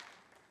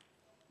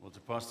Well, to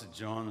Pastor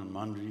John and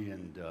Mundry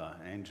and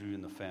Andrew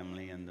and the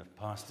family and the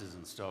pastors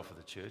and staff of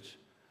the church,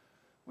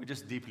 we're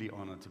just deeply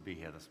honored to be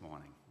here this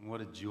morning. And what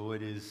a joy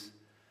it is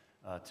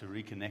to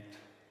reconnect,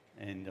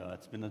 and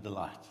it's been a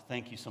delight.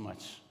 Thank you so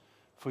much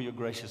for your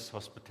gracious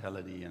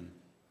hospitality. And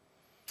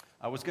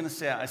I was going to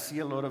say I see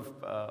a lot of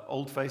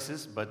old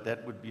faces, but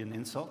that would be an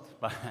insult.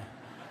 But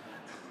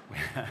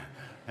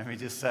let me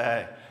just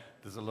say,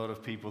 there's a lot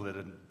of people that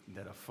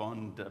are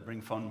fond, bring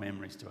fond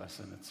memories to us,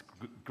 and it's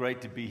great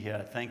to be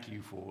here. Thank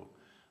you for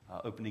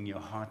opening your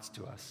hearts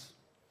to us.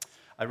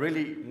 I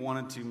really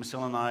wanted to,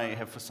 Michelle and I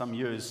have for some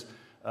years,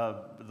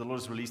 the Lord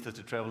has released us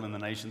to travel in the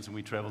nations, and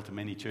we travel to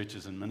many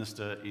churches and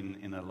minister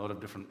in a lot of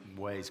different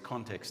ways,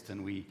 context,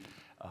 and we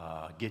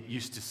get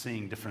used to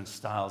seeing different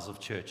styles of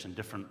church in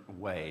different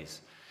ways.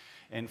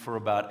 And for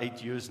about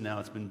 8 years now,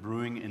 it's been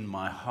brewing in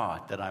my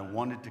heart that I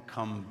wanted to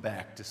come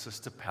back to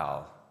Sister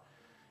Pal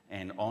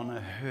and honor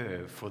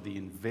her for the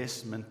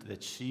investment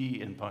that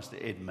she and Pastor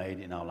Ed made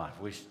in our life.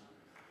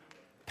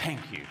 Thank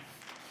you.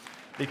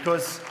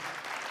 Because,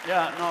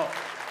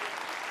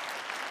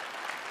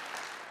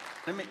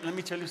 let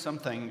me tell you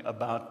something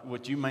about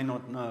what you may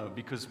not know,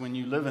 because when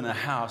you live in a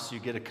house, you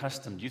get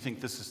accustomed. You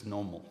think this is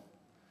normal.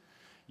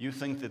 You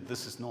think that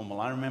this is normal.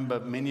 I remember,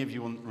 many of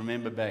you will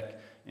remember back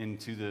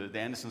into the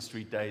Anderson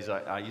Street days,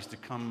 I used to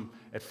come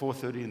at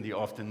 4:30 in the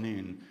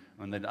afternoon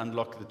when they'd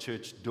unlock the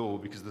church door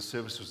because the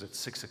service was at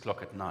 6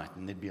 o'clock at night,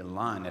 and there'd be a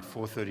line at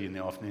 4:30 in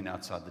the afternoon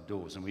outside the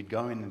doors, and we'd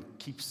go in and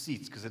keep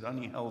seats because it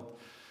only held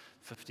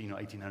 1,500 or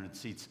 1,800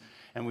 seats,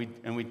 and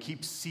we'd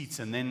keep seats,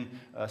 and then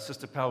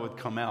Sister Pal would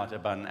come out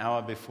about an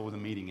hour before the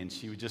meeting, and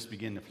she would just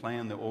begin to play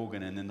on the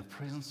organ, and then the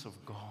presence of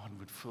God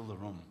would fill the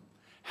room.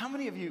 How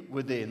many of you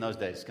were there in those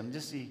days? Can I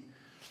just see,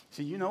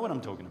 you know what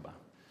I'm talking about.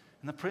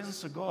 And the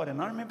presence of God. And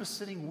I remember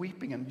sitting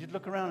weeping, and you'd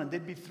look around, and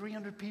there'd be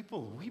 300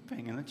 people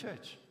weeping in the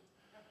church.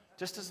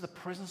 Just as the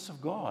presence of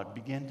God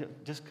began to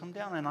just come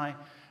down. And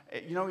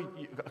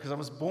because I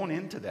was born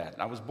into that.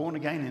 I was born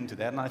again into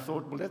that. And I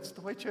thought, well, that's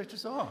the way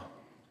churches are.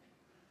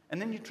 And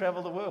then you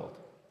travel the world.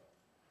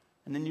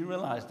 And then you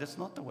realize that's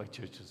not the way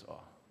churches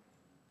are.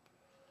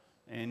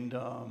 And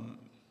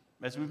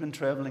as we've been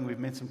traveling, we've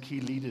met some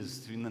key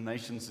leaders in the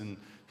nations and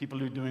people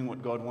who are doing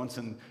what God wants.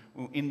 And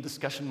in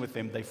discussion with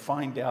them, they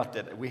find out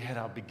that we had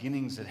our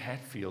beginnings at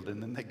Hatfield.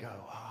 And then they go,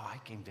 I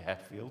came to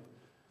Hatfield.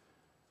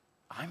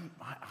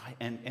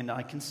 And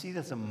I can see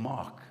there's a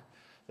mark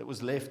that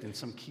was left in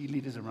some key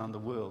leaders around the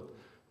world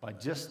by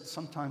just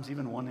sometimes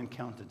even one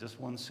encounter, just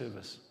one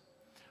service.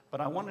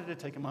 But I wanted to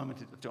take a moment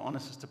to honor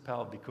Sister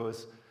Pal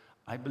because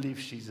I believe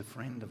she's a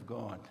friend of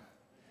God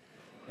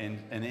and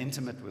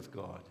intimate with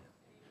God.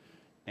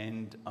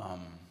 And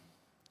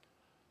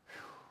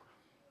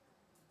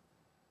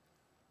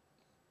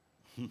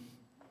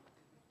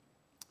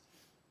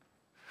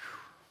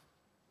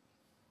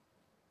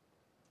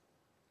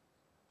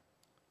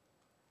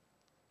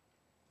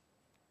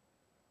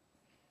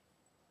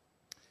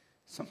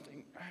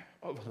something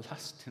of a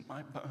lust in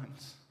my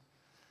bones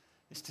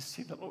is to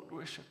see the Lord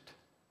worshipped.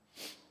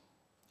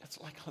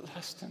 It's like a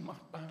lust in my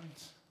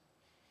bones.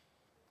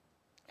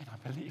 And I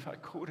believe I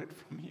caught it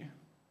from you.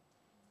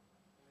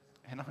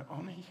 And I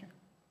honor you.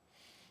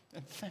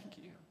 And thank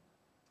you.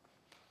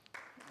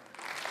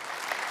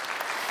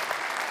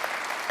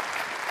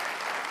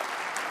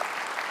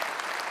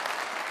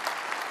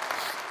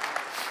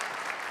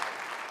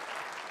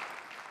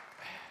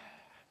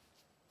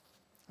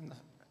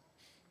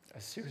 I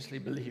seriously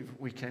believe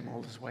we came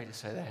all this way to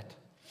say that.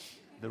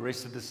 The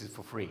rest of this is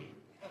for free.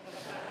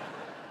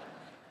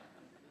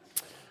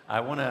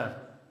 I want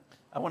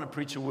to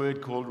preach a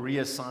word called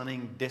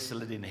Reassigning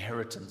Desolate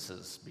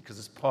Inheritances because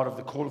it's part of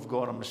the call of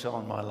God on Michelle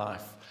and my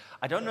life.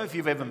 I don't know if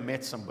you've ever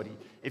met somebody.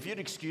 If you'd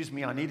excuse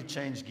me, I need to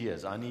change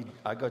gears. I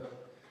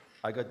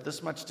got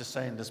this much to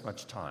say in this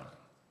much time.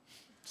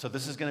 So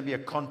this is going to be a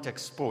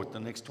context sport the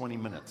next 20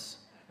 minutes.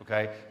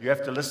 Okay? You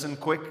have to listen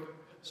quick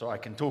so I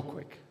can talk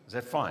quick. Is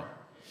that fine?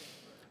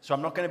 So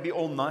I'm not going to be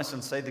all nice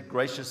and say the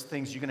gracious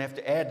things. You're going to have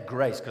to add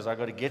grace because I've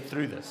got to get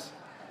through this.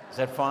 Is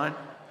that fine?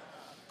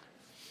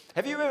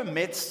 Have you ever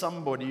met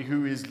somebody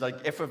who is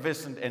like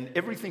effervescent and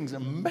everything's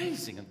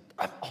amazing and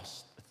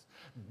it's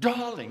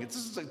darling,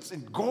 it's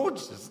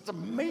gorgeous, it's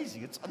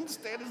amazing, it's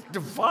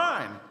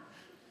divine?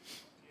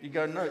 You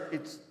go, no,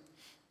 it's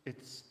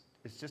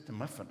just a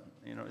muffin,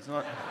 it's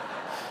not.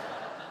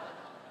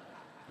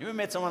 You ever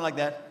met someone like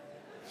that?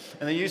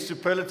 And they use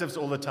superlatives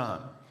all the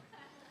time.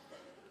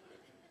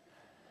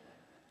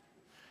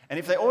 And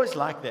if they always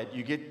like that,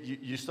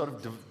 you sort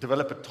of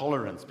develop a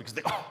tolerance because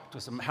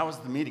how was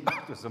the meeting?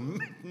 It was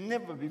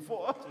never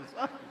before.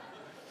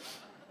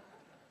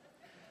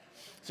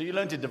 So you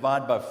learn to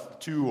divide by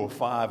 2 or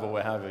 5 or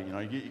whatever,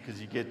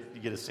 because you get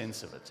a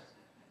sense of it.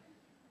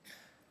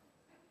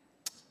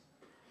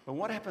 But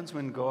what happens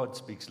when God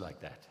speaks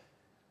like that?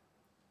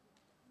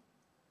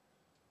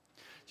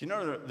 Do you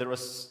know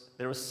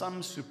there are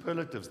some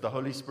superlatives the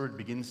Holy Spirit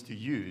begins to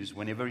use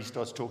whenever he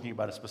starts talking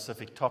about a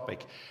specific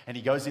topic, and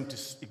he goes into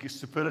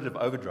superlative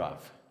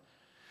overdrive.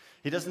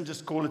 He doesn't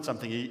just call it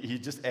something, he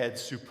just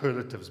adds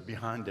superlatives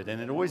behind it.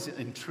 And it always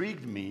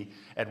intrigued me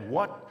at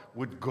what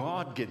would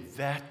God get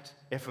that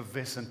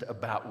effervescent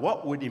about?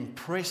 What would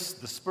impress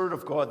the Spirit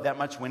of God that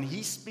much? When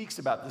he speaks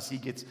about this,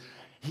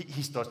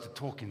 he starts to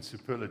talk in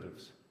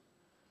superlatives.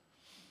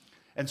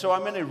 And so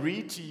I'm going to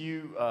read to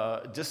you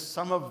just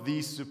some of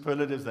these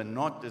superlatives.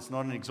 It's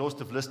not an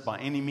exhaustive list by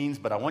any means,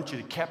 but I want you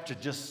to capture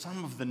just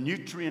some of the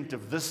nutrient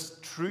of this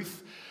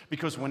truth.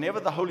 Because whenever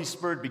the Holy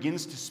Spirit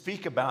begins to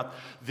speak about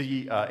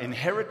the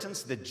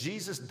inheritance that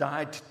Jesus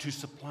died to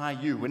supply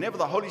you, whenever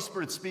the Holy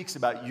Spirit speaks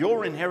about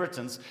your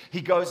inheritance,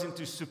 he goes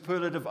into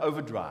superlative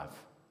overdrive.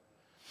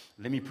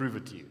 Let me prove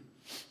it to you.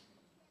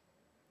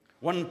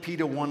 1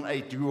 Peter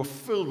 1:8, you are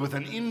filled with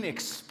an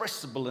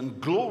inexpressible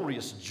and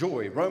glorious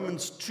joy.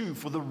 Romans 2,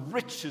 for the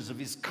riches of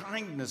his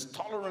kindness,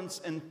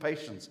 tolerance, and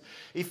patience.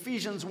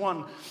 Ephesians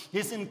 1,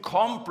 his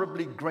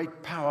incomparably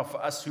great power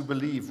for us who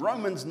believe.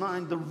 Romans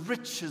 9, the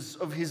riches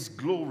of his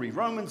glory.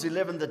 Romans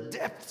 11, the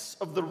depths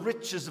of the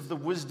riches of the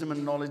wisdom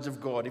and knowledge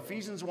of God.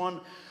 Ephesians 1,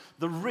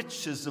 the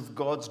riches of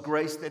God's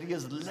grace that he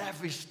has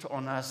lavished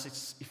on us.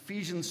 It's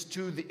Ephesians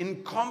 2, the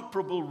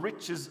incomparable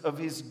riches of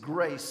his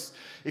grace.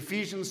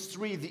 Ephesians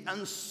 3, the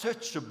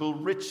unsearchable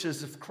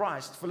riches of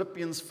Christ.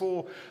 Philippians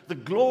 4, the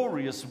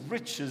glorious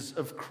riches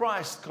of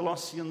Christ.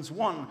 Colossians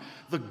 1,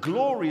 the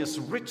glorious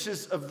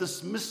riches of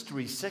this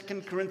mystery.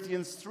 2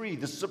 Corinthians 3,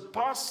 the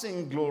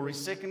surpassing glory.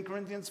 2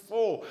 Corinthians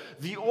 4,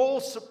 the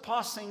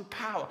all-surpassing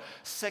power.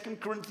 2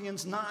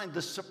 Corinthians 9,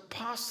 the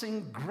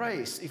surpassing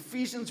grace.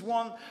 Ephesians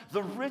 1,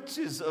 the riches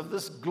of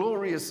this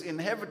glorious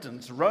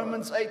inheritance.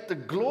 Romans 8, the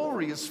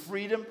glorious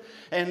freedom.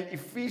 And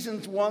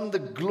Ephesians 1, the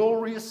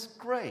glorious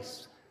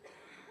grace.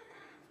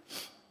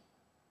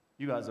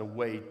 You guys are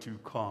way too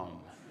calm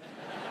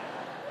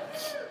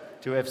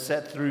to have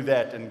sat through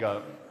that and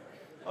go,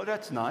 oh,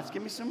 that's nice,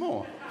 give me some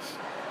more.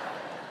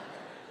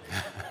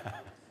 I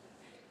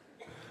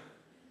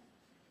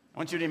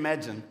want you to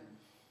imagine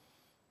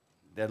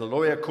that a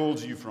lawyer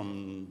calls you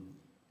from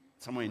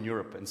somewhere in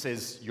Europe and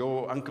says,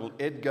 your Uncle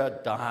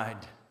Edgar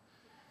died.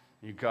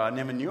 You go, I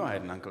never knew I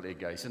had an Uncle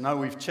Edgar. He said, no,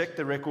 we've checked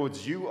the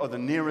records. You are the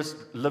nearest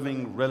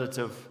living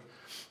relative,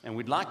 and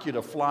we'd like you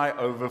to fly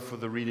over for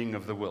the reading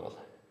of the will.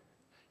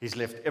 He's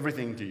left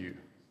everything to you.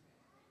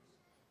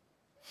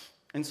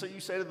 And so you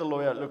say to the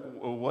lawyer,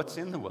 look, well, what's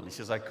in the will? He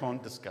says, I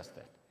can't discuss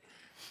that.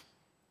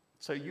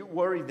 So you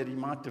worry that he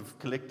might have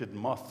collected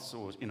moths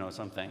or,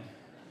 something.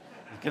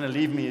 He's going to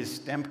leave me his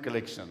stamp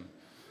collection.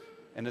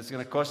 And it's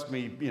going to cost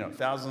me,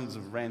 thousands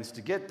of rands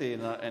to get there.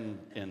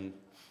 And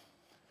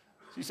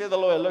so you say to the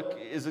lawyer, look,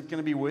 is it going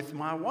to be worth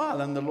my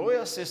while? And the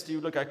lawyer says to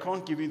you, look, I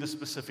can't give you the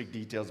specific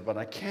details, but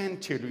I can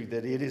tell you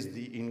that it is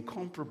the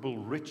incomparable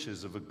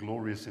riches of a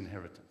glorious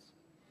inheritance.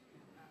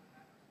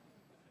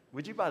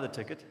 Would you buy the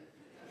ticket?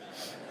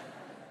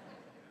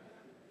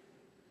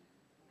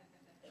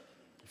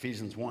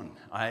 Ephesians 1,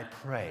 I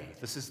pray,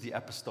 this is the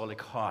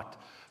apostolic heart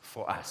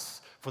for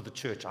us, for the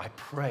church. I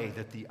pray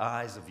that the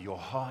eyes of your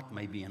heart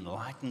may be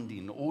enlightened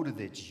in order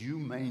that you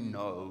may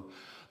know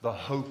the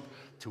hope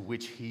to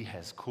which he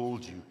has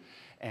called you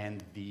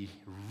and the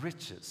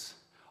riches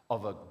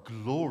of a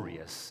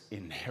glorious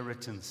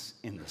inheritance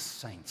in the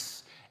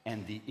saints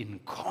and the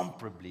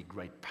incomparably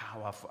great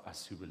power for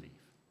us who believe.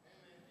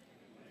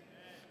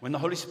 When the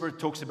Holy Spirit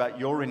talks about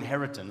your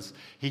inheritance,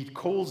 he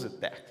calls it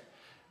that.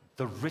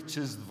 The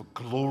riches of a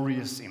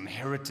glorious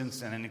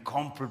inheritance and an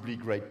incomparably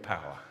great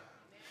power.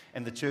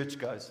 And the church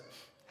goes,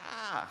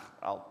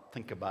 I'll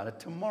think about it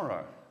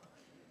tomorrow.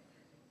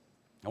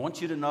 I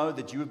want you to know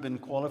that you have been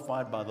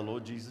qualified by the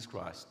Lord Jesus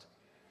Christ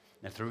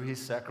and through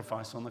his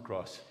sacrifice on the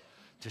cross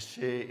to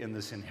share in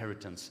this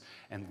inheritance.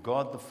 And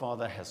God the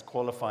Father has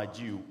qualified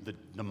you.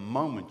 The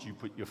moment you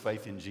put your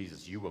faith in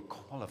Jesus, you were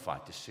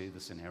qualified to share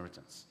this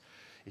inheritance.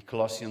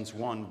 Colossians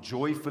 1,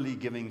 joyfully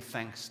giving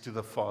thanks to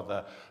the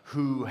Father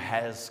who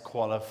has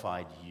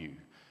qualified you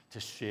to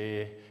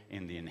share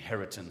in the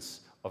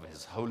inheritance of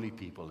his holy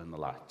people in the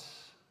light.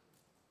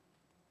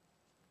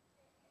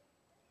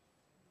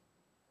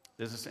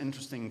 There's this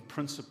interesting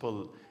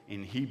principle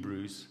in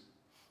Hebrews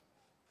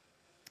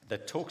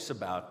that talks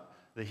about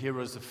the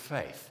heroes of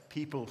faith,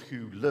 people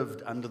who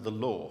lived under the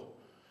law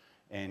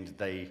and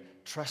they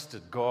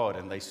trusted God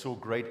and they saw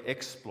great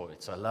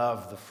exploits. I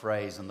love the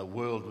phrase, and the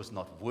world was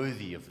not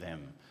worthy of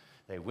them.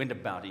 They went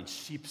about in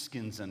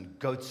sheepskins and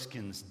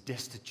goatskins,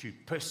 destitute,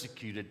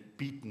 persecuted,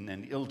 beaten,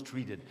 and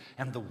ill-treated,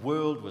 and the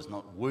world was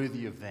not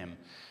worthy of them.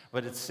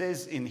 But it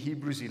says in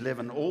Hebrews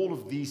 11, all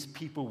of these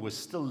people were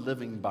still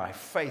living by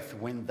faith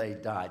when they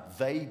died.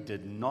 They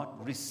did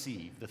not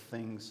receive the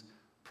things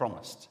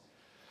promised.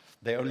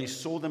 They only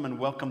saw them and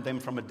welcomed them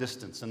from a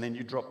distance. And then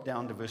you drop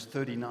down to verse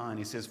 39.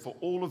 He says, for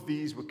all of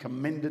these were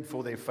commended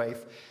for their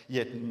faith,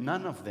 yet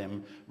none of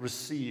them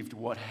received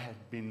what had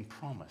been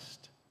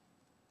promised.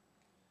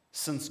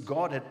 Since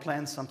God had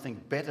planned something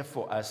better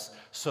for us,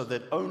 so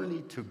that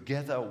only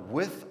together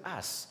with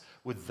us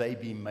would they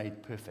be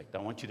made perfect. I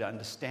want you to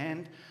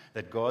understand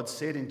that God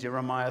said in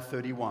Jeremiah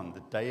 31, the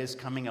day is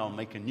coming, I'll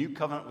make a new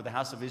covenant with the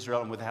house of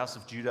Israel and with the house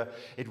of Judah.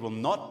 It will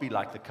not be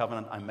like the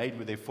covenant I made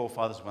with their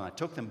forefathers when I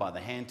took them by the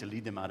hand to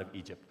lead them out of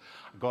Egypt.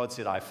 God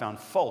said, I found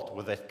fault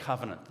with that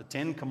covenant, the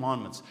 10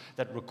 commandments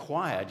that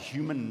required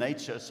human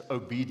nature's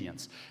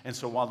obedience. And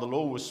so while the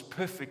law was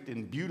perfect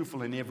and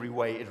beautiful in every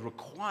way, it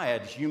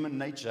required human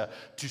nature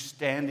to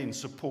stand in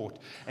support.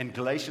 And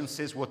Galatians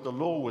says what the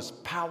law was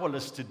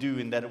powerless to do,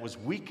 in that it was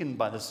weakened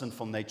by the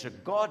sinful nature,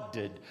 God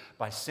did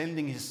by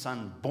sending his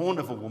son, born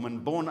of a woman,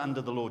 born under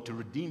the law, to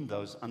redeem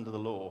those under the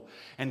law.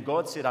 And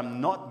God said,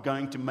 I'm not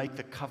going to make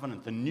the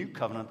covenant, the new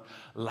covenant,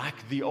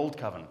 like the old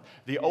covenant.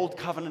 The old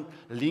covenant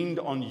leaned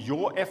on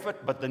your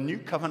effort, but the new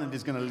covenant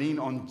is going to lean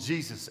on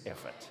Jesus'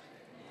 effort.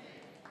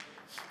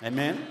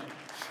 Amen?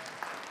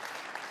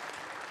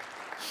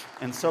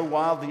 And so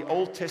while the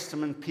Old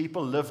Testament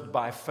people lived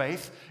by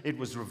faith, it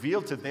was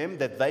revealed to them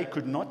that they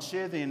could not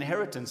share the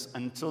inheritance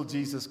until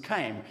Jesus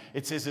came.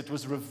 It says it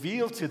was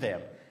revealed to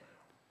them.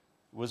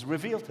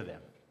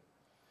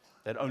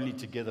 That only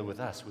together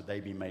with us would they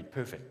be made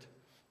perfect.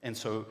 And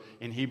so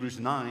in Hebrews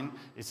 9,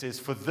 it says,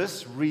 for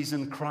this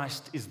reason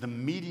Christ is the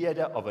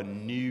mediator of a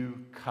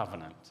new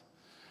covenant,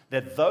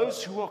 that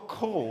those who are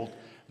called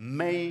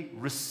may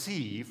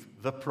receive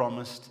the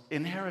promised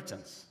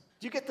inheritance.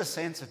 Do you get the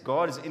sense that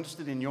God is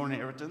interested in your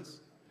inheritance?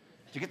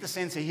 Do you get the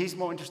sense that he's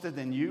more interested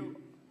than you?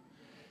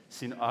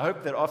 See, I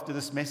hope that after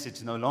this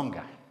message, no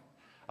longer.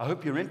 I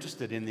hope you're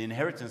interested in the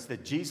inheritance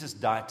that Jesus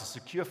died to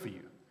secure for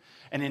you.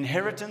 An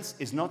inheritance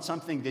is not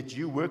something that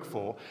you work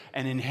for.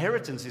 An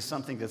inheritance is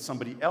something that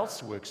somebody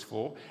else works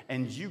for,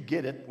 and you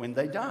get it when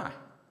they die.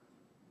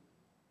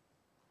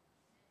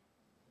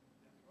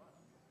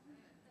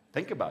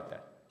 Think about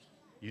that.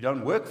 You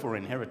don't work for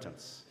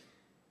inheritance.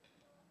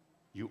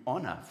 You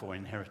honor for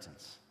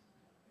inheritance.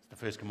 It's the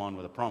first command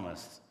with a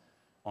promise.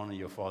 Honor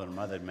your father and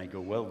mother, it may go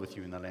well with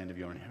you in the land of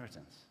your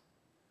inheritance.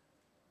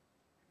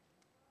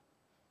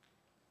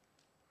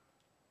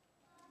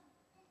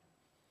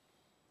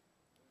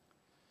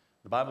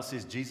 The Bible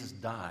says Jesus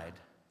died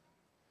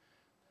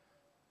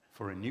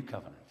for a new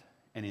covenant.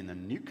 And in the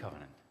new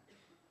covenant,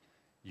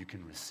 you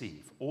can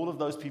receive. All of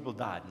those people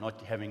died not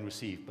having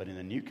received, but in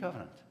the new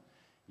covenant,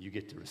 you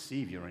get to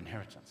receive your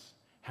inheritance.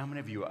 How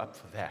many of you are up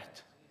for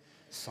that?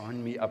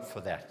 Sign me up for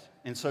that.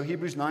 And so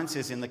Hebrews 9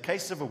 says, in the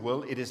case of a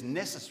will, it is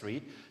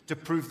necessary to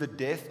prove the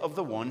death of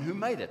the one who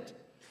made it.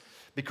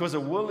 Because a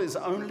will is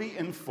only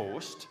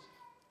enforced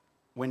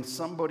when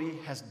somebody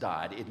has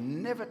died. It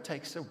never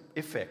takes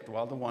effect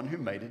while the one who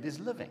made it is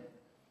living.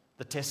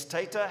 The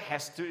testator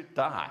has to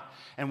die.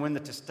 And when the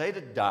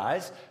testator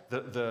dies,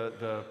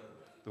 the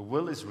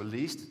will is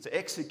released, it's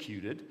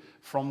executed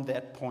from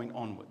that point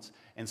onwards.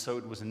 And so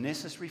it was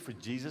necessary for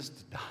Jesus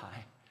to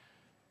die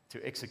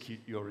to execute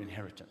your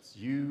inheritance.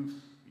 You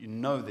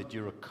know that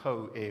you're a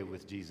co-heir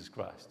with Jesus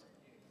Christ.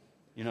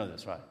 You know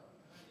this, right?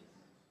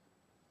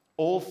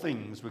 All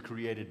things were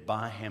created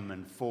by him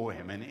and for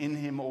him, and in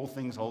him all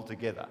things hold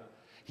together.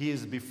 He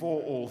is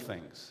before all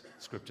things,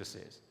 Scripture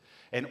says.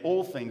 And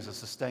all things are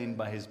sustained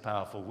by his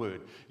powerful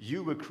word.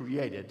 You were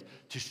created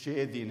to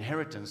share the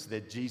inheritance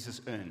that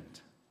Jesus earned.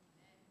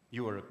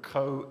 You are a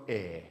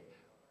co-heir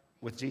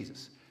with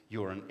Jesus.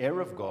 You are an heir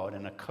of God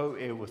and a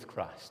co-heir with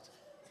Christ.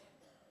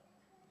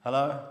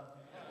 Hello?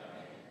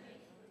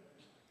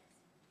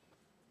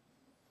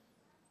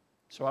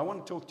 So I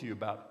want to talk to you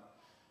about,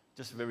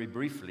 just very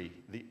briefly,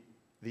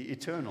 the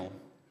eternal,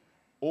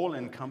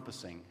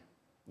 all-encompassing,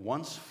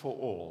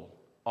 once-for-all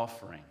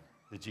offering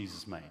that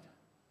Jesus made.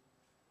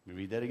 Let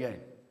me read that again.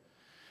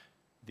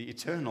 The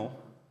eternal,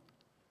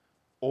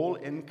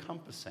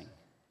 all-encompassing,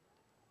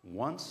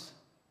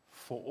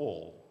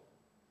 once-for-all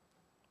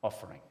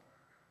offering.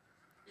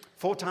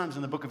 4 times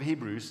in the book of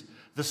Hebrews,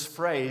 this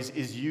phrase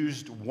is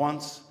used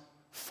once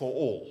for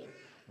all.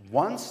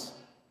 Once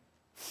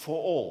for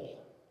all.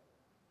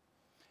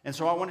 And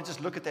so I want to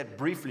just look at that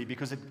briefly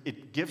because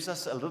it gives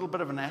us a little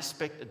bit of an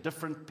aspect, a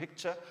different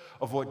picture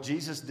of what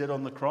Jesus did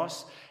on the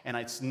cross. And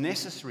it's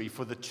necessary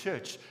for the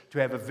church to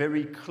have a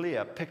very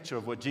clear picture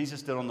of what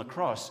Jesus did on the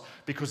cross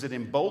because it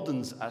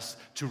emboldens us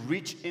to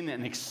reach in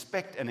and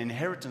expect an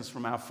inheritance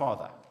from our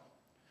Father.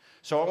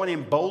 So I want to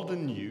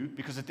embolden you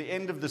because at the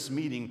end of this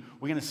meeting,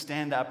 we're going to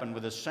stand up and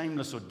with a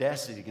shameless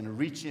audacity, going to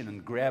reach in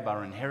and grab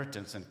our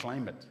inheritance and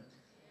claim it.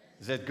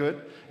 Is that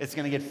good? It's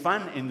going to get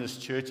fun in this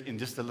church in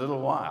just a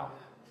little while.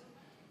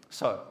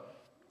 So,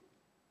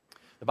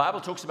 the Bible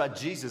talks about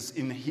Jesus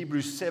in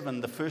Hebrews 7,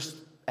 the first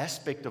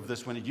aspect of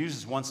this when it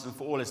uses once and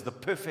for all as the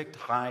perfect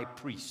high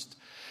priest.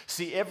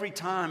 See, every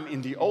time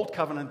in the Old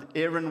Covenant,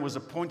 Aaron was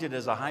appointed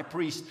as a high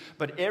priest,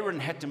 but Aaron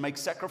had to make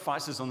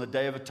sacrifices on the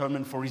Day of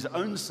Atonement for his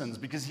own sins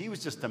because he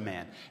was just a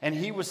man, and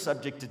he was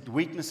subject to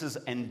weaknesses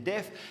and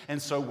death. And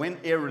so when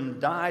Aaron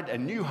died, a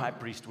new high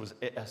priest was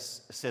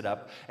set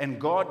up, and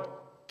God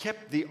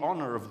kept the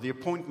honor of the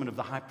appointment of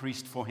the high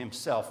priest for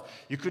himself.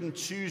 You couldn't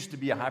choose to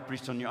be a high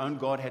priest on your own.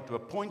 God had to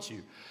appoint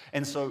you.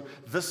 And so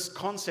this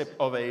concept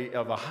of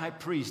a high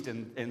priest,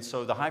 and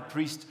so the high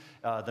priest,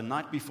 the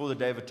night before the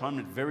Day of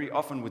Atonement, very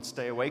often would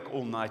stay awake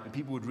all night, and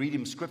people would read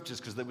him scriptures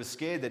because they were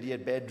scared that he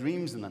had bad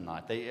dreams in the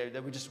night. They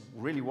were just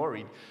really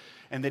worried.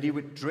 And that he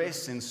would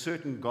dress in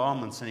certain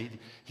garments, and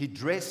he'd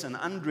dress and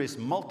undress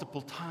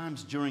multiple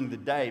times during the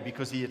day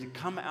because he had to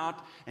come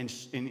out and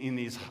in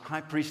his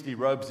high priestly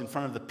robes in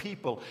front of the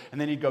people,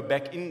 and then he'd go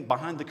back in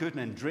behind the curtain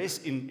and dress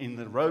in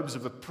the robes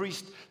of a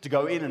priest to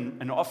go in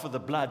and offer the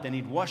blood. Then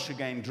he'd wash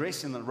again,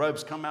 dress in the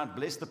robes, come out,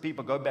 bless the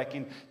people, go back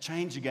in,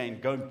 change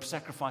again, go and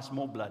sacrifice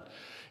more blood.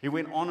 It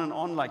went on and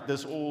on like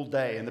this all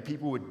day, and the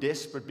people were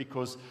desperate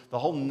because the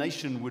whole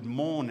nation would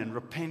mourn and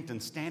repent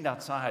and stand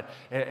outside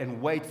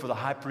and wait for the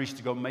high priest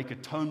to go make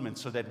atonement,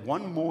 so that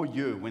one more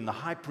year, when the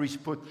high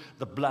priest put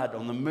the blood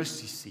on the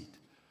mercy seat,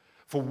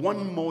 for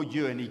one more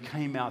year, and he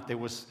came out, there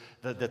was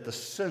that the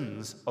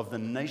sins of the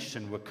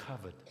nation were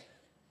covered.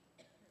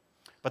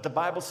 But the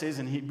Bible says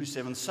in Hebrews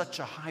 7, such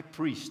a high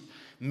priest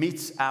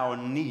meets our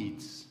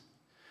needs.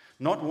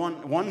 Not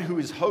one who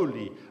is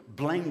holy,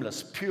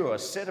 blameless, pure,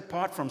 set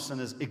apart from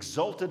sinners,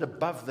 exalted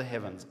above the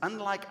heavens.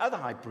 Unlike other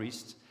high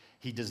priests,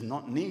 he does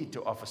not need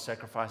to offer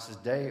sacrifices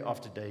day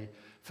after day,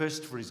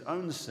 first for his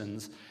own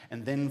sins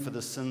and then for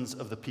the sins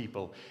of the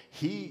people.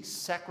 He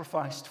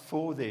sacrificed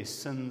for their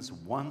sins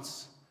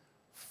once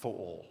for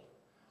all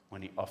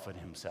when he offered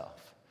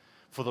himself.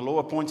 For the law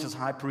appoints as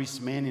high priests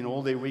men in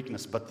all their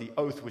weakness, but the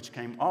oath which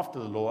came after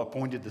the law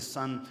appointed the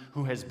Son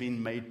who has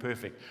been made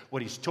perfect.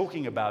 What he's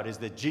talking about is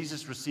that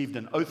Jesus received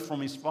an oath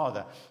from his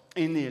Father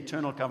in the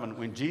eternal covenant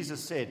when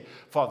Jesus said,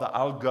 Father,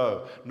 I'll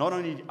go. Not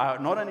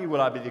only will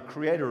I be the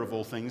creator of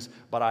all things,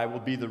 but I will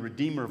be the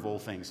redeemer of all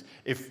things.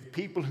 If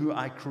people who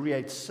I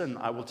create sin,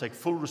 I will take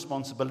full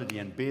responsibility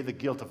and bear the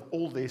guilt of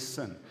all their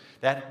sin.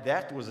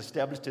 That was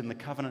established in the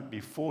covenant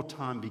before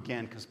time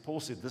began, because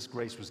Paul said this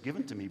grace was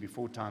given to me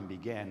before time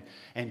began,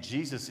 and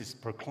Jesus is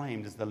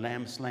proclaimed as the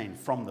Lamb slain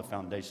from the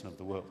foundation of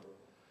the world.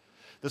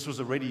 This was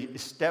already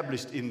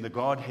established in the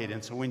Godhead,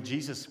 and so when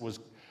Jesus was,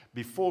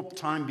 before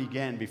time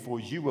began, before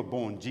you were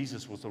born,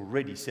 Jesus was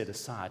already set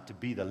aside to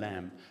be the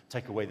Lamb,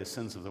 take away the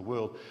sins of the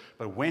world.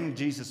 But when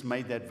Jesus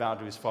made that vow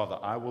to his Father,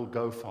 I will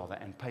go, Father,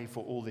 and pay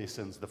for all their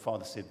sins, the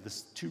Father said,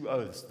 this 2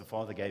 oaths the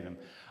Father gave him,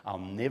 I'll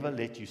never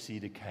let you see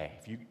decay.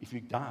 If you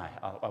die,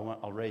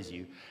 I'll raise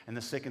you. And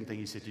the second thing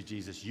he said to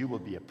Jesus, you will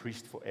be a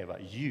priest forever.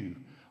 You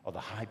are the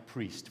high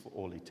priest for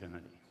all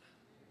eternity.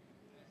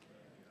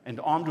 And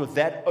armed with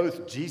that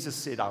oath, Jesus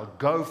said, I'll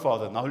go,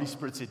 Father. And the Holy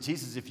Spirit said,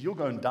 Jesus, if you'll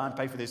go and die and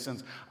pay for their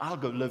sins, I'll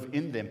go live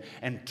in them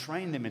and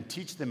train them and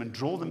teach them and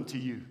draw them to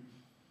you.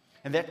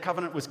 And that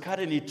covenant was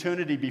cut in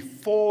eternity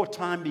before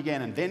time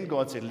began. And then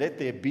God said, let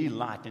there be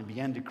light, and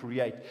began to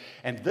create.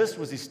 And this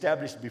was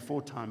established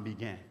before time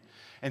began.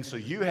 And so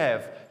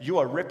you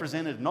are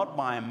represented not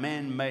by a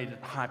man-made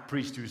high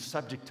priest who's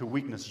subject to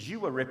weakness.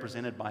 You are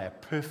represented by a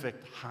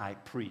perfect high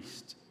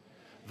priest.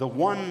 The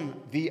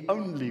one, the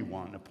only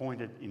one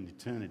appointed in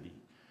eternity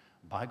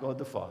by God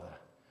the Father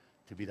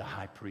to be the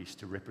high priest,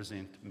 to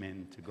represent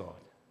men to God.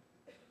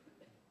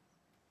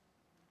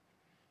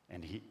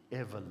 And he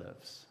ever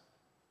lives,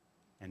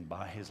 and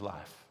by his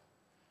life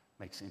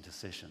makes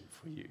intercession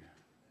for you.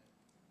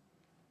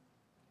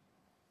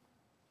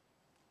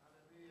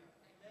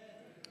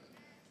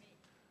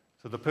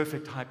 So the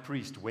perfect high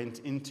priest went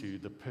into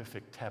the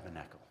perfect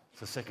tabernacle.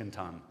 It's the second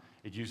time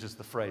it uses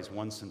the phrase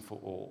once and for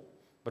all.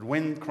 But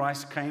when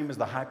Christ came as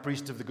the high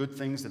priest of the good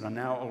things that are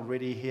now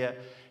already here,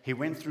 he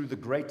went through the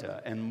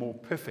greater and more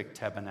perfect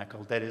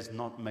tabernacle that is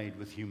not made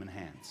with human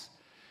hands.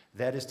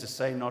 That is to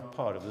say, not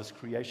part of this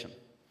creation.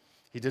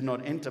 He did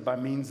not enter by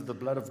means of the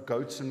blood of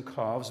goats and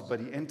calves, but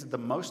he entered the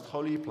most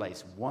holy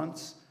place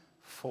once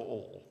for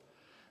all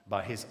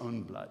by his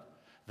own blood,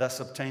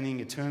 thus obtaining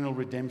eternal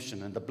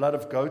redemption. And the blood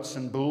of goats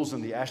and bulls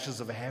and the ashes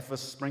of a heifer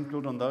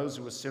sprinkled on those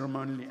who were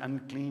ceremonially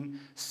unclean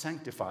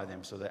sanctify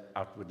them so they're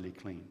outwardly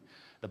clean.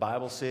 The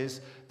Bible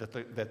says that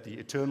the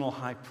eternal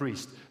high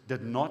priest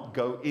did not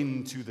go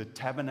into the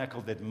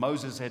tabernacle that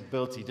Moses had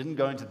built. He didn't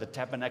go into the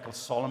tabernacle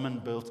Solomon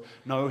built.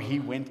 No, he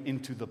went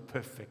into the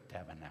perfect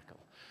tabernacle,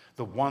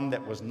 the one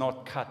that was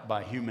not cut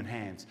by human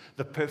hands,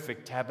 the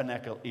perfect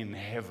tabernacle in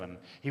heaven.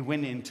 He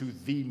went into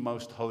the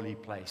most holy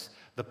place.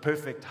 The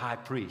perfect high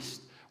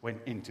priest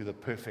went into the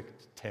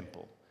perfect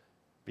temple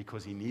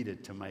because he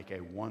needed to make a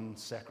one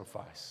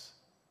sacrifice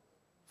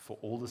for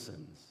all the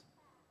sins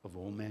of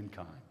all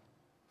mankind.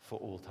 For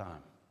all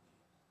time.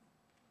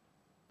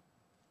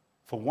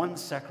 For one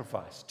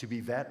sacrifice to be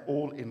that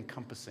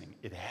all-encompassing,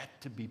 it had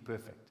to be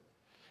perfect.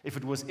 If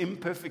it was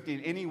imperfect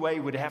in any way, it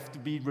would have to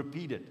be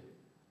repeated.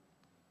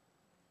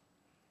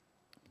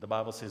 The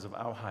Bible says of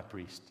our high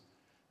priest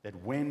that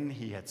when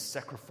he had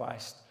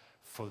sacrificed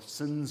for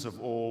sins of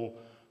all,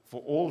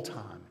 for all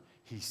time,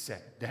 he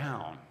sat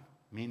down,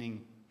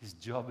 meaning his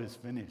job is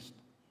finished.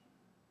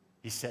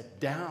 He sat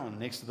down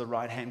next to the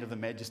right hand of the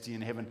majesty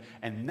in heaven,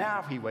 and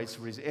now he waits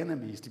for his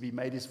enemies to be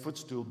made his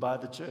footstool by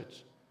the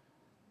church.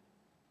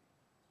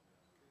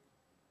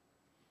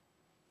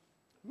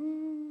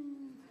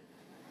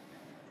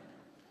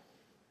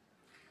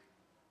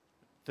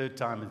 Third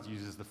time it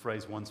uses the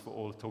phrase once for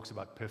all. It talks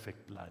about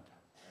perfect blood.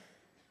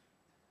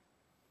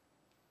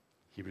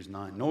 Hebrews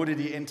 9. Nor did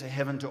he enter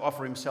heaven to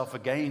offer himself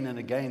again and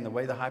again, the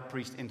way the high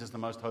priest enters the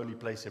most holy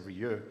place every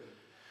year,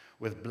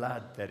 with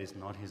blood that is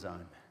not his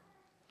own.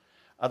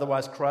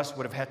 Otherwise, Christ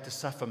would have had to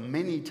suffer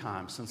many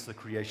times since the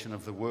creation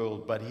of the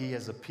world, but he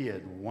has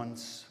appeared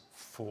once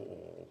for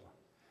all,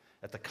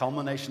 at the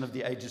culmination of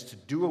the ages, to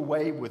do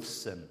away with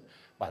sin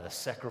by the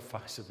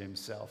sacrifice of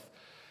himself.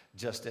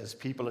 Just as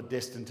people are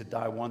destined to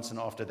die once and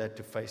after that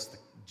to face the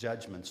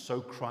judgment,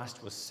 so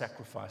Christ was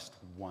sacrificed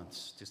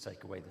once to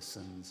take away the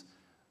sins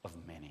of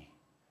many.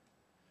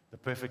 The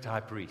perfect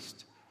high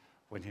priest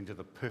went into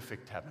the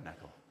perfect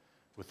tabernacle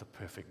with the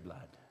perfect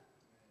blood.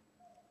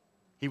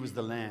 He was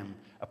the lamb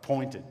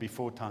appointed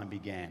before time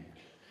began.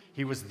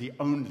 He was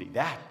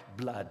that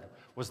blood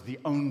was the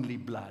only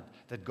blood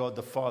that God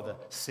the Father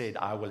said,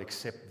 I will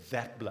accept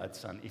that blood,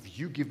 Son, if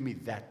you give me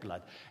that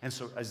blood. And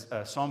so as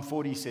Psalm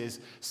 40 says,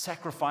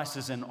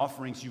 sacrifices and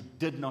offerings you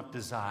did not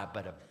desire,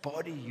 but a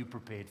body you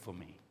prepared for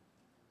me.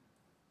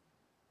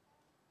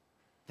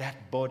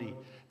 That body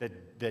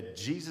that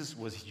Jesus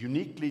was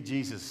uniquely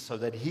Jesus so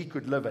that he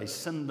could live a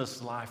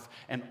sinless life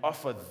and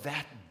offer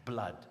that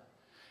blood.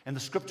 And the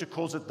scripture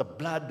calls it the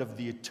blood of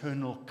the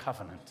eternal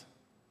covenant.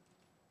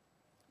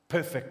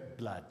 Perfect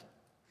blood.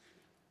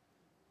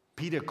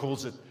 Peter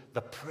calls it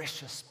the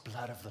precious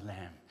blood of the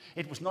Lamb.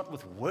 It was not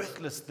with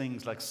worthless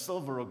things like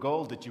silver or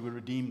gold that you were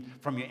redeemed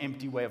from your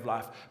empty way of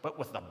life, but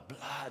with the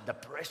blood, the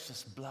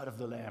precious blood of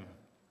the Lamb.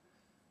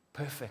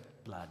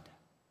 Perfect blood.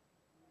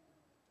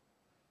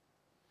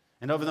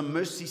 And over the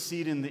mercy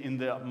seat in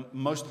the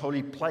most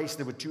holy place,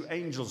 there were two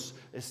angels,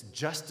 it's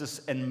justice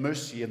and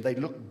mercy, and they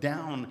looked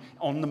down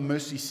on the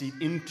mercy seat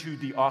into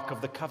the Ark of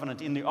the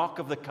Covenant. In the Ark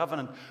of the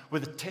Covenant were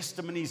the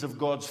testimonies of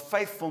God's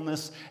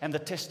faithfulness and the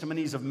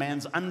testimonies of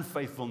man's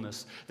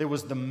unfaithfulness. There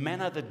was the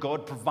manna that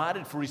God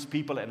provided for his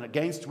people and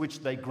against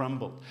which they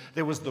grumbled.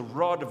 There was the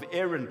rod of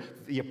Aaron,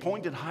 the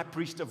appointed high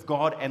priest of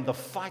God, and the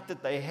fight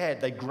that they had.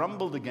 They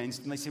grumbled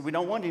against him. They said, we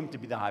don't want him to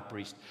be the high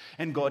priest.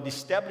 And God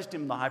established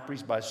him the high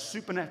priest by a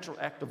supernatural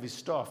act of his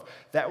staff.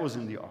 That was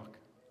in the ark.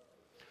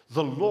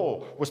 The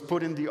law was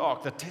put in the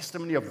ark, the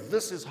testimony of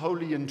this is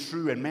holy and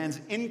true, and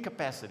man's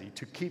incapacity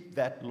to keep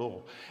that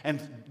law. And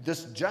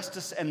this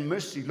justice and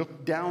mercy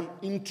looked down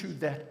into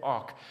that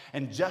ark,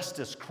 and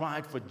justice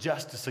cried for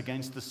justice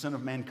against the sin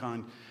of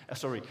mankind.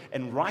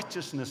 And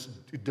righteousness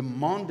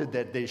demanded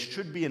that there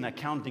should be an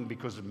accounting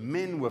because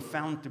men were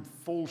found to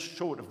fall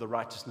short of the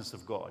righteousness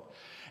of God.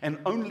 And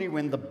only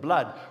when the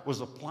blood was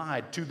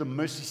applied to the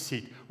mercy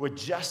seat were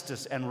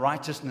justice and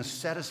righteousness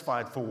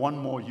satisfied for one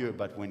more year.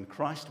 But when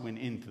Christ went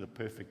into the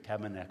perfect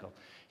tabernacle,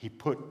 he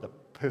put the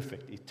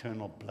perfect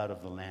eternal blood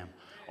of the Lamb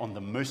on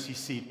the mercy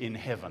seat in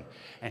heaven.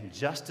 And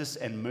justice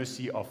and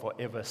mercy are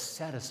forever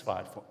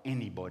satisfied for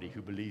anybody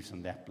who believes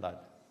in that blood.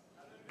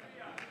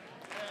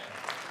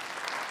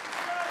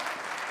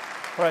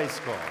 Praise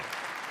God.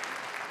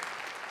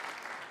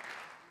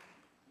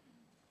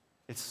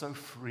 It's so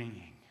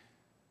freeing.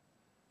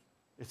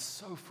 It's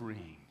so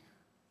freeing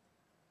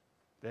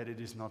that it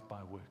is not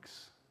by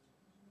works.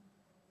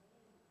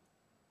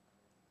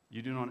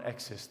 You do not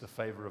access the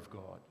favor of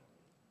God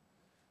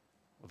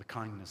or the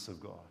kindness of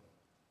God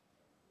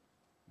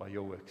by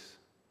your works,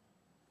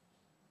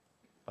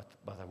 but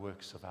by the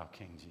works of our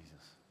King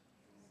Jesus.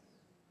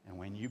 And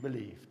when you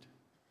believed,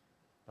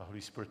 the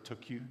Holy Spirit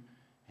took you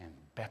and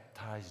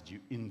baptized you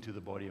into the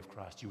body of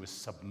Christ. You were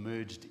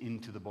submerged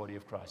into the body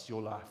of Christ.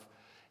 Your life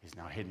is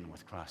now hidden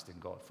with Christ in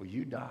God. For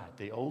you died,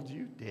 the old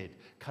you dead,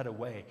 cut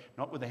away,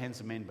 not with the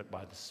hands of men, but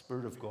by the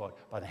Spirit of God,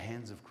 by the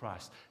hands of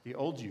Christ. The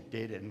old you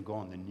dead and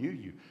gone, the new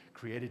you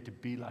created to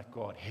be like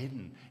God,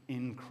 hidden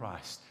in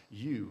Christ.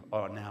 You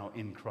are now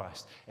in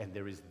Christ, and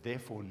there is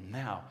therefore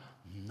now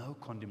no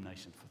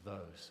condemnation for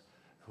those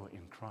who are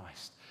in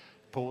Christ.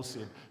 Paul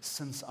said,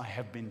 since I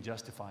have been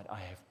justified, I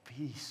have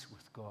peace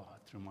with God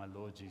through my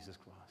Lord Jesus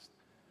Christ.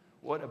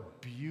 What a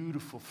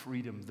beautiful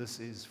freedom this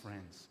is,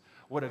 friends.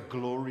 What a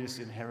glorious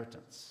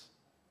inheritance.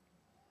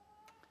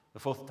 The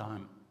fourth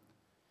time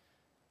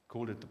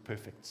called it the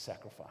perfect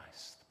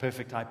sacrifice. The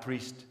perfect high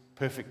priest,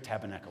 perfect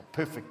tabernacle,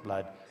 perfect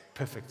blood,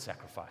 perfect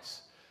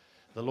sacrifice.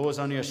 The law is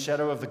only a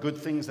shadow of the good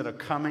things that are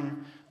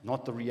coming,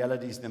 not the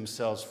realities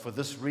themselves. For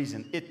this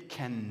reason, it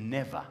can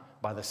never,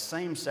 by the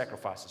same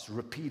sacrifices,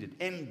 repeated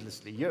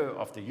endlessly, year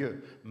after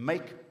year,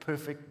 make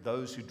perfect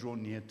those who draw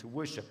near to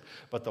worship.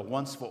 But the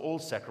once-for-all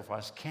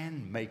sacrifice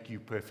can make you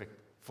perfect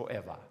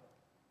forever.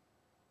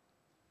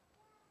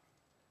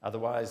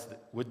 Otherwise,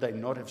 would they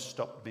not have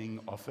stopped being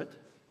offered?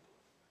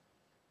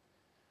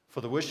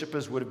 For the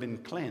worshippers would have been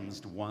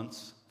cleansed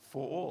once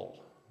for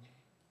all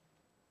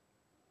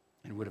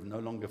and would have no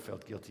longer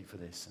felt guilty for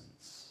their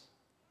sins.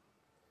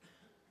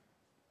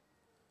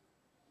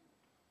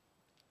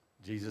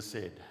 Jesus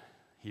said,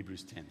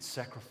 Hebrews 10,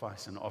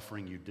 sacrifice and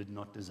offering you did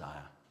not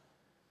desire,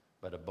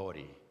 but a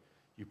body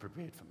you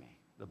prepared for me.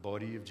 The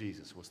body of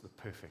Jesus was the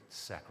perfect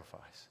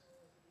sacrifice.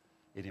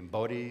 It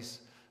embodies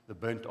the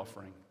burnt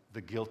offering,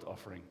 the guilt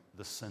offering,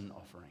 the sin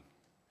offering.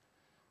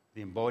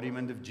 the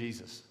embodiment of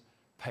Jesus,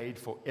 paid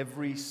for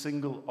every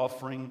single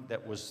offering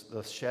that was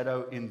the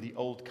shadow in the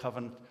old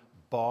covenant,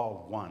 bar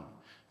one.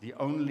 The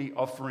only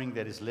offering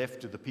that is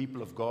left to the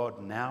people of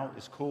God now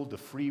is called the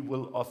free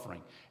will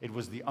offering. It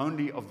was the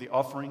only of the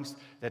offerings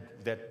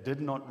that did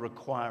not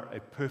require a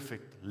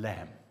perfect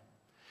lamb.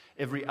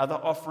 Every other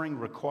offering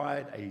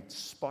required a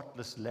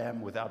spotless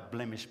lamb without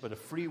blemish, but a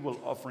free will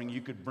offering, you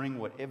could bring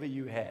whatever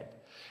you had.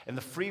 And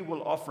the free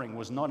will offering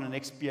was not an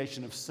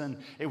expiation of sin.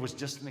 It was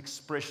just an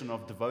expression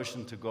of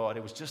devotion to God.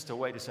 It was just a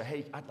way to say,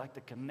 hey, I'd like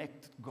to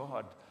connect to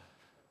God.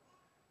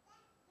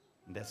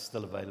 And that's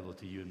still available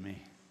to you and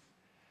me.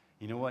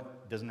 You know what?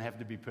 It doesn't have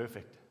to be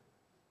perfect.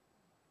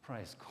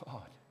 Praise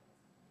God.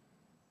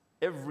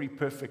 Every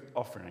perfect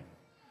offering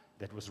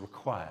that was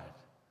required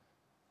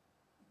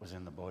was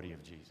in the body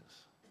of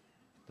Jesus.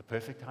 The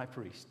perfect high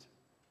priest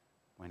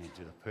went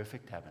into the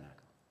perfect tabernacle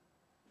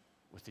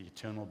with the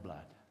eternal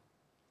blood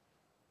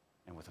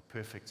and with a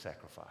perfect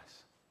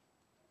sacrifice.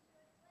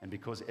 And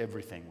because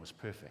everything was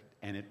perfect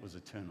and it was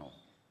eternal,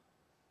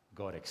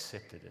 God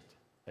accepted it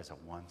as a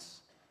once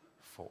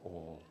for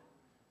all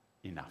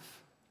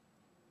enough.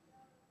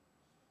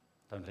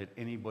 Don't let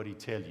anybody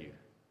tell you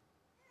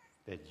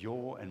that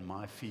your and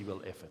my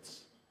feeble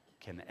efforts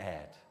can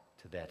add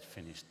to that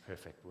finished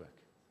perfect work.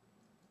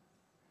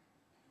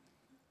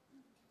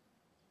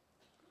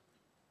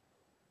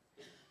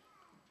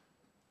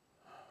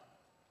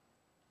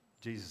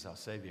 Jesus, our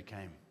Savior,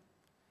 came,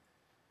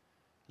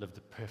 lived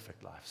a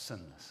perfect life,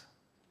 sinless.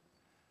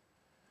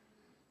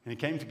 And he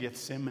came to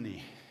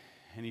Gethsemane,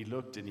 and he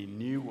looked and he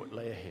knew what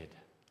lay ahead.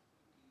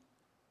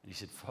 And he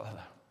said,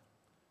 Father,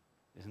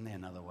 isn't there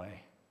another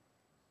way?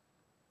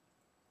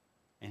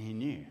 And he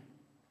knew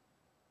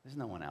there's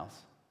no one else.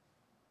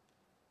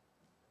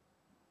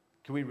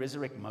 Can we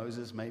resurrect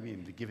Moses maybe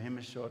and give him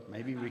a shot?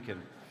 Maybe we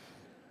can.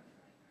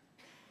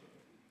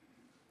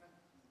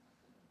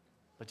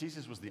 But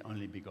Jesus was the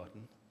only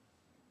begotten.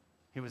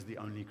 He was the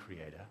only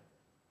creator.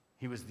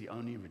 He was the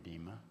only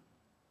redeemer.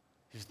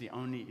 He was the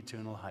only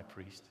eternal high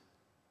priest.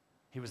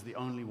 He was the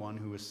only one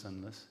who was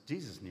sinless.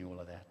 Jesus knew all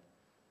of that.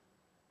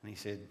 And he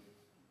said,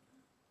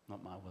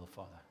 not my will,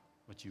 Father,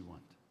 what you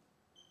want.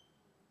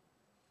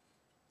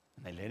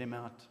 And they led him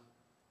out,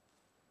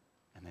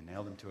 and they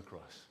nailed him to a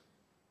cross.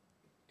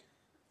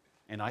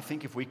 And I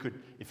think if we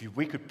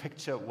could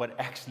picture what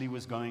actually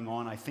was going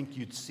on, I think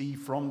you'd see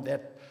from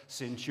that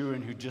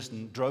centurion who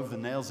just drove the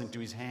nails into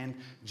his hand,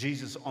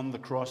 Jesus on the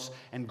cross,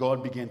 and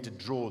God began to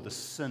draw the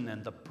sin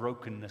and the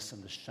brokenness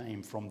and the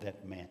shame from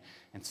that man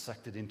and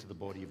sucked it into the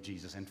body of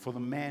Jesus. And for the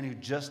man who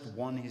just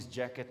won his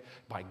jacket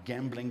by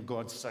gambling,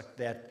 God sucked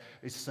that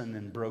sin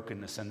and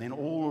brokenness. And then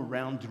all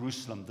around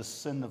Jerusalem, the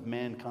sin of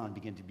mankind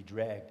began to be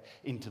dragged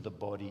into the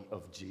body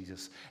of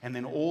Jesus. And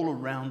then all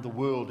around the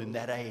world in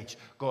that age,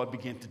 God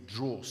began to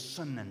draw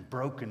sin and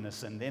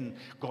brokenness. And then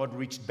God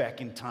reached back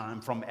in time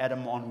from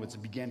Adam onwards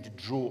and began to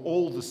draw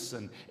all the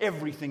sin,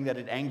 everything that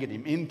had angered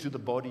him, into the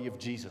body of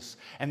Jesus.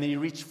 And then he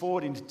reached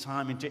forward into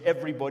time, into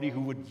everybody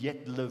who would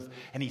yet live,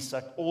 and he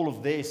sucked all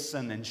of their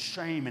sin and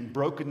shame and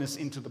brokenness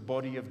into the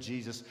body of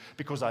Jesus.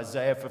 Because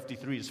Isaiah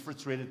 53, as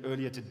Fritz read it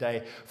earlier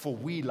today, for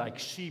we like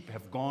sheep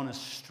have gone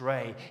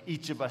astray,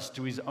 each of us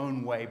to his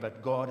own way,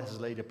 but God has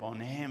laid upon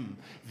him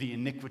the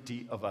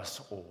iniquity of us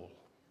all.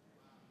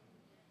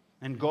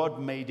 And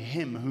God made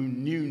him who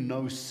knew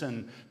no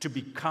sin to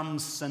become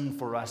sin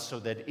for us, so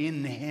that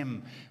in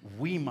him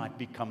we might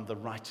become the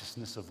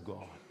righteousness of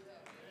God.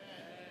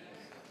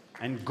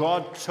 And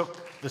God took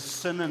the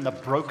sin and the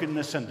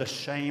brokenness and the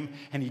shame,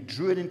 and he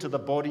drew it into the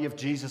body of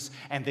Jesus.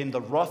 And then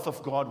the wrath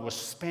of God was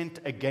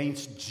spent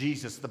against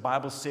Jesus. The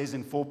Bible says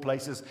in 4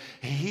 places,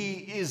 he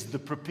is the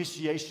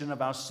propitiation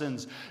of our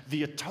sins,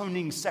 the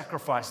atoning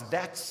sacrifice,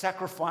 that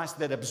sacrifice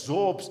that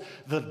absorbs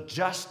the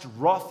just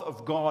wrath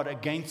of God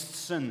against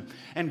sin.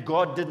 And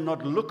God did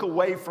not look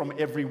away from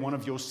every one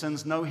of your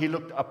sins. No, he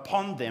looked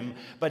upon them,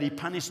 but he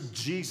punished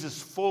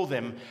Jesus for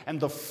them. And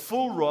the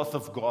full wrath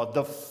of God,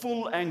 the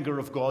full anger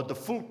of God, the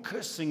full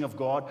cursing of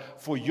God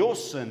for your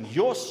sin,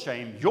 your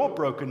shame, your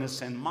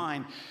brokenness, and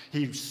mine,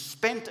 he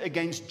spent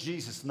against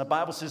Jesus. And the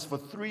Bible says for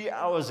 3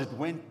 hours it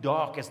went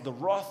dark as the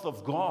wrath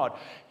of God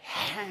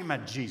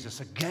hammered Jesus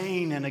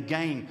again and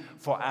again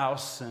for our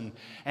sin.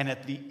 And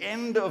at the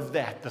end of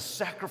that, the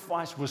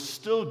sacrifice was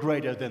still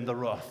greater than the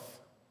wrath.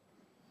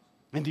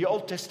 In the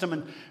Old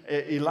Testament,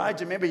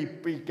 Elijah, remember,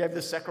 he gave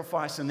the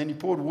sacrifice and then he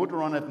poured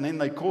water on it, and then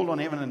they called on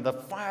heaven, and the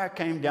fire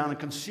came down and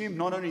consumed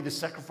not only the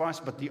sacrifice,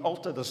 but the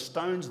altar, the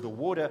stones, the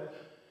water.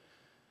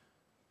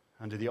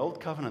 Under the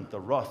Old Covenant, the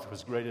wrath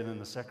was greater than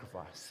the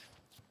sacrifice.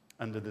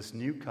 Under this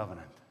new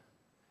covenant,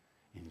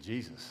 in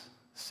Jesus,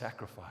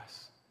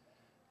 sacrifice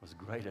was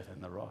greater than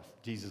the wrath.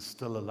 Jesus is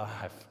still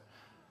alive.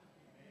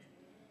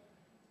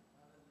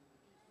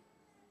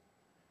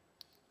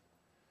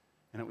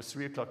 And it was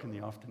 3 o'clock in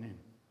the afternoon.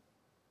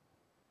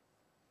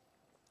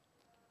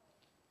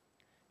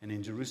 And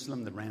in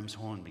Jerusalem, the ram's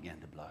horn began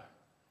to blow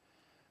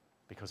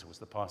because it was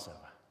the Passover.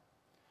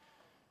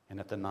 And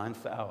at the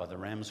 9th hour, the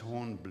ram's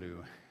horn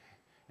blew,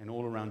 And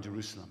all around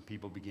Jerusalem,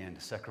 people began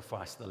to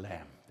sacrifice the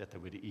lamb that they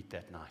were to eat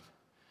that night.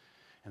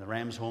 And the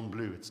ram's horn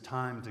blew. It's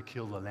time to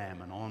kill the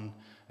lamb. And on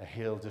a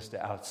hill just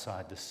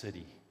outside the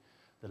city,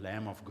 the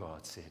Lamb of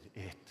God said,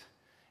 "It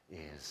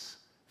is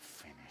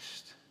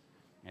finished."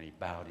 And he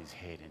bowed his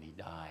head and he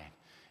died.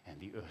 And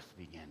the earth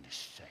began to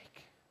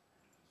shake.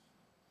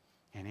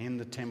 And in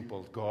the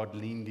temple, God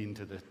leaned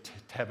into the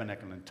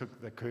tabernacle and took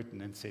the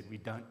curtain and said, "We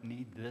don't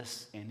need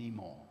this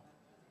anymore.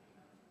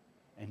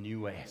 A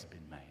new way has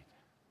been made."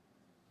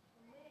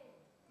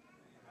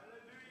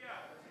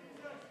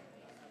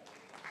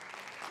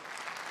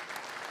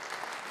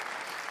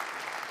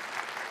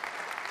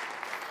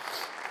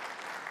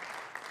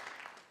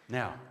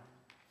 Now,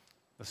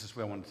 this is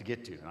where I wanted to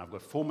get to, and I've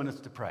got 4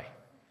 minutes to pray.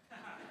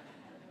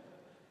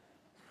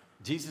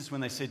 Jesus, when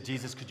they said,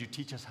 "Jesus, could you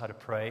teach us how to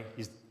pray?"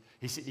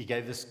 He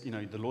gave this,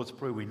 the Lord's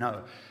Prayer we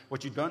know.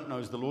 What you don't know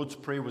is the Lord's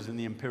Prayer was in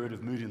the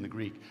imperative mood in the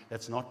Greek.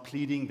 That's not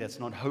pleading, that's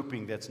not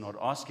hoping, that's not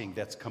asking,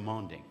 that's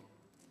commanding.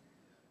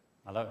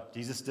 Hello?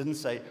 Jesus didn't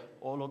say,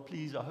 "Oh Lord,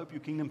 please, I hope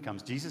your kingdom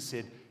comes." Jesus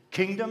said,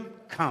 "Kingdom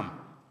come."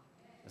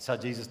 That's how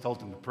Jesus told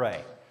them to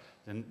pray.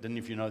 Didn't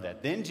if you know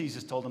that. Then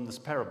Jesus told them this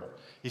parable.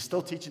 He's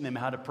still teaching them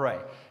how to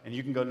pray. And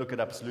you can go look it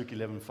up. It's Luke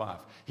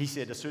 11:5. He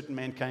said a certain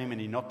man came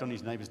and he knocked on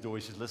his neighbor's door.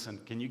 He says, "Listen,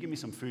 can you give me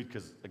some food?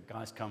 Because the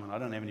guy's coming. I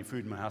don't have any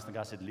food in my house." And the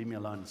guy said, "Leave me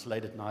alone. It's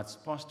late at night. It's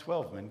past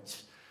 12, man.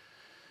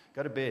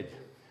 Go to bed."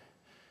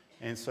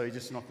 And so he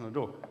just knocked on the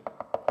door.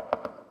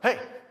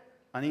 "Hey,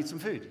 I need some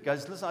food." He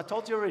goes, "Listen, I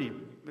told you already.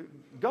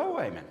 Go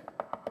away, man.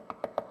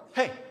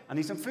 Hey, I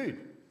need some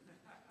food."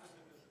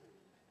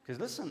 Because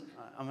listen,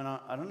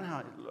 I don't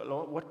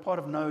know what part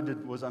of no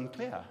was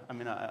unclear.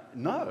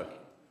 No.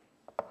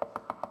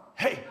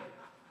 Hey.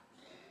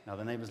 Now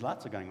the neighbor's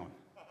lights are going on.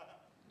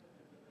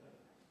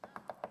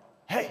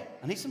 "Hey,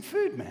 I need some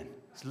food, man."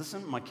 He said,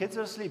 "Listen, my kids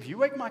are asleep. You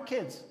wake my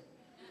kids.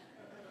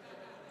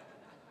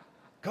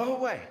 Go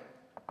away."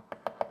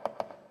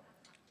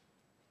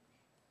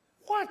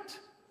 "What?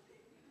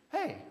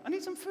 Hey, I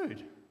need some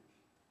food."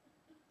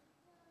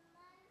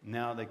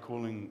 Now they're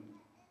calling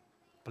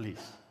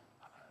police.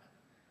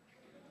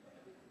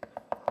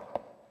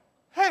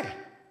 "Hey,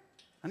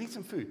 I need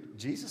some food."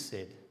 Jesus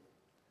said,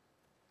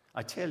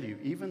 "I tell you,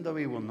 even though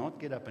he will not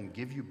get up and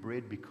give you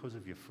bread because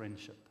of your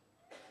friendship,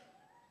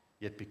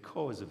 yet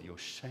because of your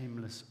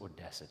shameless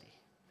audacity."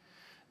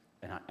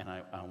 And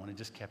I want to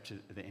just capture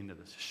the end of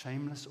this.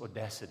 Shameless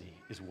audacity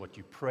is what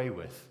you pray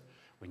with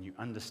when you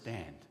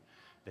understand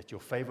that your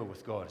favor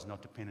with God is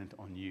not dependent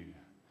on you,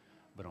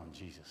 but on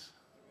Jesus.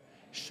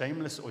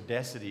 Shameless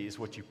audacity is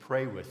what you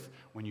pray with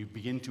when you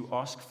begin to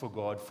ask for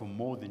God for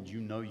more than you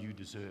know you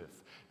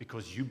deserve,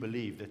 because you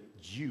believe that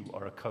you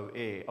are a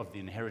co-heir of the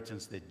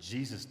inheritance that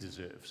Jesus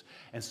deserves.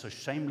 And so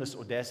shameless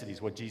audacity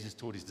is what Jesus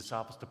taught his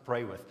disciples to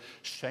pray with.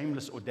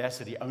 Shameless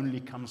audacity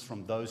only comes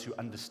from those who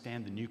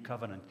understand the new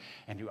covenant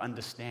and who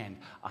understand,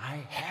 I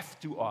have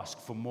to ask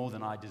for more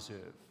than I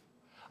deserve.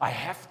 I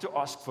have to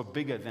ask for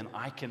bigger than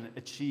I can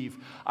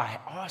achieve. I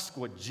ask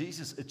what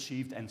Jesus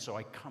achieved, and so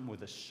I come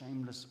with a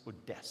shameless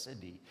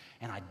audacity.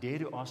 And I dare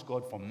to ask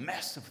God for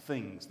massive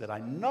things that I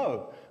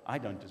know I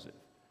don't deserve.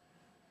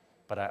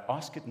 But I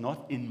ask it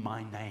not in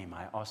my name.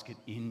 I ask it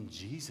in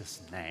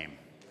Jesus' name.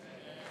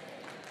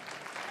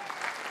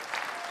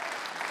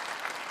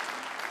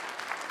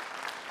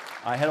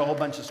 I had a whole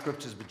bunch of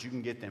scriptures, but you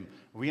can get them.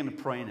 We're going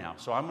to pray now.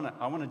 So I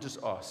want to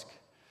just ask.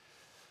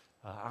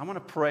 I want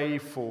to pray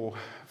for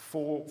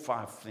 4 or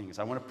 5 things.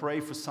 I want to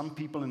pray for some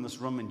people in this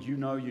room, and you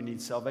know you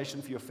need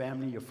salvation for your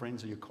family, your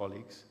friends, or your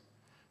colleagues.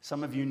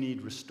 Some of you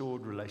need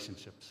restored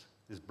relationships.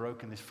 There's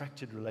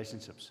fractured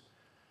relationships.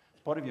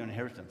 It's part of your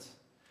inheritance.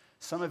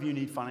 Some of you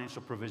need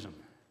financial provision.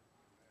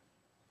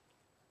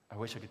 I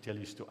wish I could tell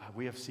you a story.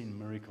 We have seen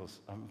miracles.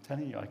 I'm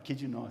telling you, I kid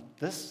you not.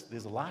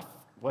 There's a life.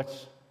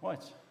 Watch.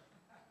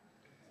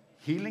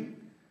 Healing,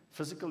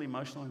 physical,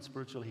 emotional, and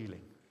spiritual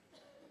healing.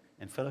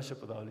 And fellowship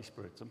with the Holy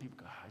Spirit. Some people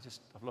go,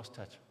 I've lost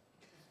touch.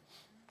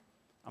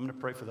 I'm going to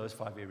pray for those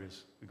 5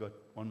 areas. We've got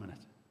 1 minute.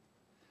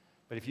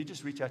 But if you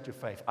just reach out your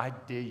faith, I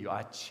dare you,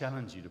 I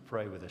challenge you to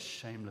pray with a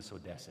shameless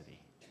audacity.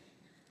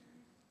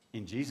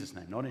 In Jesus'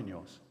 name, not in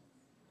yours.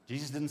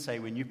 Jesus didn't say,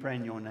 when you pray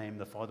in your name,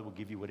 the Father will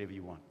give you whatever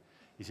you want.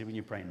 He said, when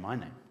you pray in my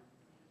name.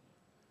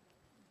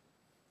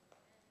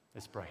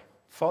 Let's pray.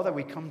 Father,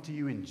 we come to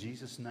you in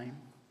Jesus' name.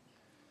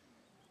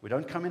 We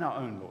don't come in our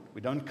own, Lord.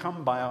 We don't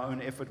come by our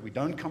own effort. We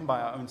don't come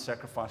by our own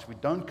sacrifice. We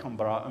don't come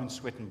by our own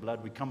sweat and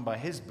blood. We come by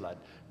His blood,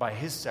 by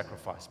His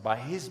sacrifice, by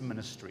His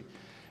ministry.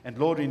 And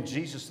Lord, in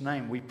Jesus'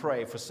 name, we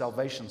pray for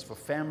salvations for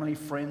family,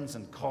 friends,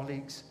 and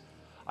colleagues.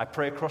 I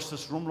pray across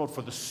this room, Lord,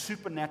 for the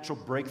supernatural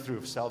breakthrough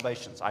of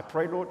salvations. I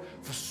pray, Lord,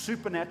 for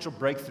supernatural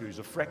breakthroughs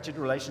of fractured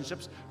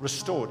relationships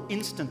restored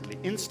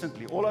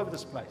instantly, all over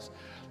this place.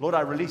 Lord,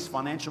 I release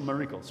financial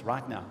miracles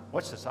right now.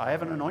 Watch this. I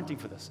have an anointing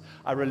for this.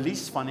 I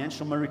release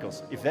financial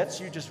miracles. If that's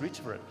you, just reach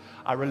for it.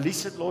 I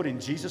release it, Lord, in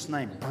Jesus'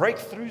 name.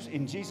 Breakthroughs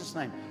in Jesus'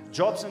 name.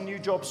 Jobs and new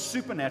jobs,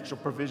 supernatural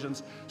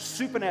provisions,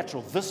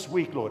 supernatural this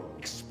week, Lord.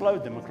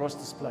 Explode them across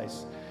this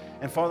place.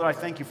 And Father, I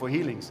thank you for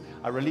healings.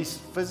 I release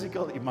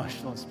physical,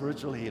 emotional, and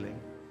spiritual healing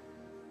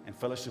and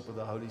fellowship with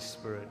the Holy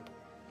Spirit.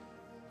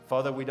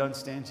 Father, we don't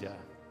stand here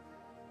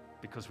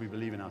because we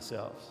believe in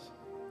ourselves.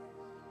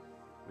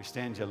 We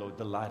stand here, Lord,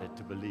 delighted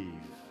to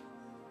believe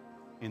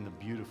in the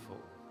beautiful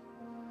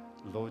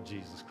Lord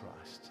Jesus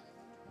Christ.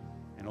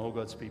 And all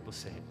God's people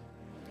said,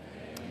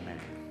 Amen.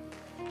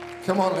 Come on,